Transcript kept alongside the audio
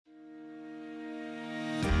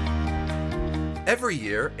Every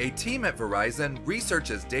year, a team at Verizon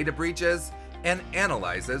researches data breaches and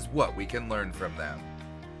analyzes what we can learn from them.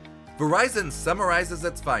 Verizon summarizes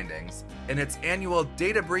its findings in its annual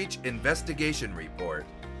Data Breach Investigation Report,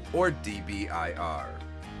 or DBIR.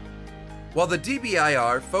 While the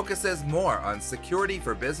DBIR focuses more on security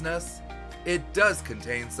for business, it does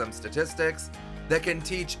contain some statistics that can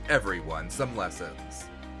teach everyone some lessons.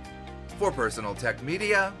 For Personal Tech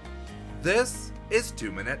Media, this is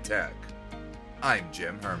 2 Minute Tech. I'm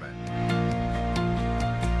Jim Herman.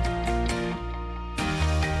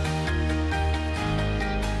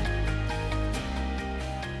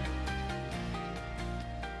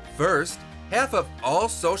 First, half of all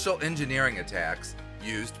social engineering attacks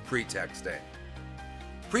used pretexting.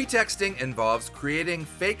 Pretexting involves creating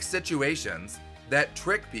fake situations that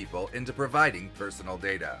trick people into providing personal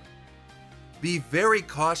data. Be very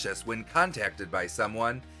cautious when contacted by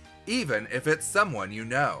someone, even if it's someone you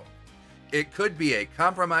know. It could be a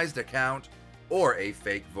compromised account or a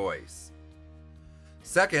fake voice.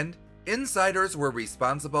 Second, insiders were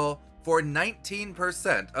responsible for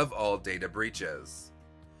 19% of all data breaches.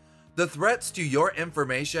 The threats to your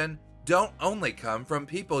information don't only come from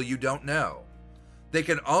people you don't know. They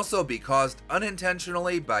can also be caused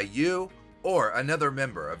unintentionally by you or another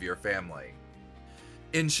member of your family.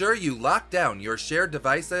 Ensure you lock down your shared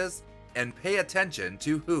devices and pay attention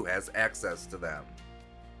to who has access to them.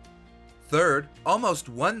 Third, almost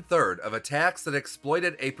 1/3 of attacks that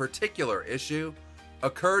exploited a particular issue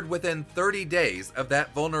occurred within 30 days of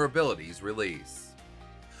that vulnerability's release.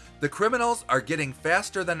 The criminals are getting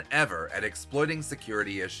faster than ever at exploiting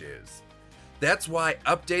security issues. That's why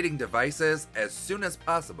updating devices as soon as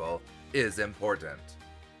possible is important.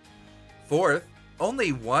 Fourth,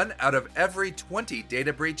 only 1 out of every 20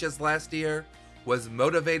 data breaches last year was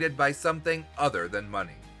motivated by something other than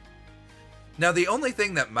money. Now, the only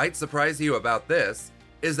thing that might surprise you about this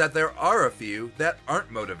is that there are a few that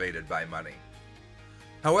aren't motivated by money.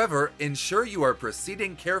 However, ensure you are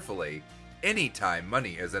proceeding carefully anytime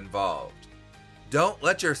money is involved. Don't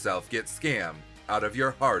let yourself get scammed out of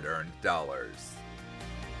your hard-earned dollars.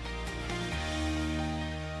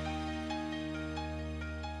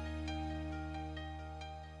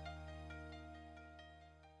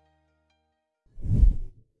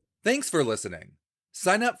 Thanks for listening.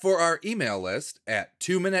 Sign up for our email list at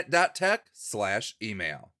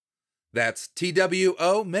 2minute.tech/email. That's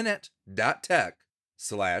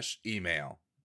TWOminute.tech/email.